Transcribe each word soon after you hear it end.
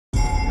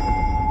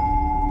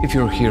If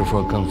you're here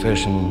for a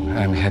confession,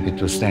 I'm happy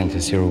to stand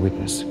as your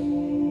witness.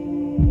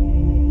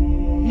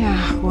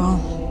 Yeah, well,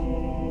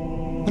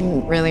 I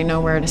didn't really know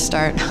where to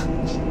start.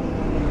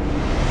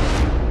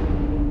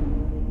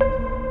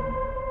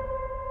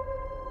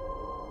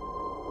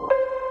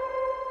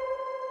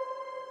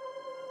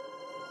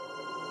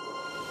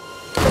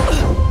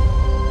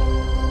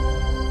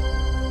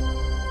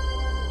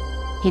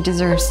 He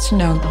deserves to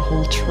know the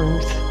whole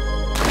truth.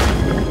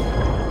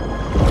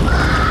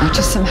 Not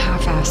just some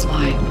half-assed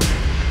lie.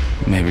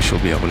 Maybe she'll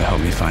be able to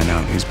help me find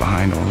out who's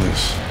behind all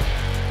this.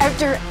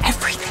 After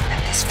everything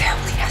that this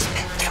family has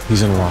been through.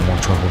 He's in a lot more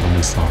trouble than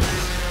we thought.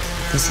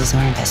 This is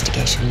our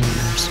investigation,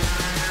 yours.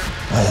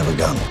 I have a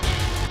gun.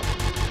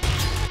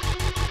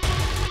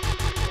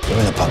 We're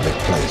in a public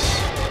place.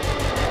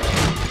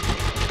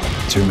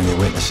 Too many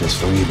witnesses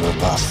for either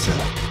of us to...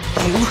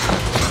 You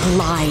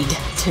lied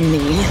to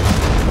me.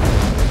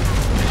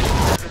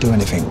 do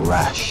anything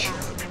rash.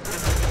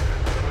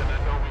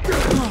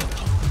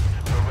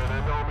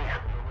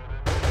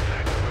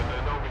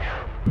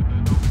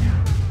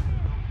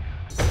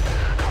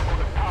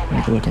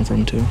 What are you looking for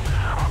him too?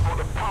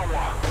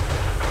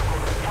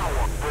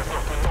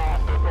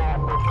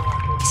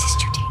 This is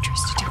too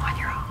dangerous to do on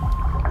your own.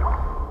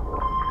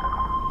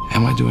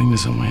 Am I doing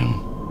this on my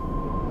own?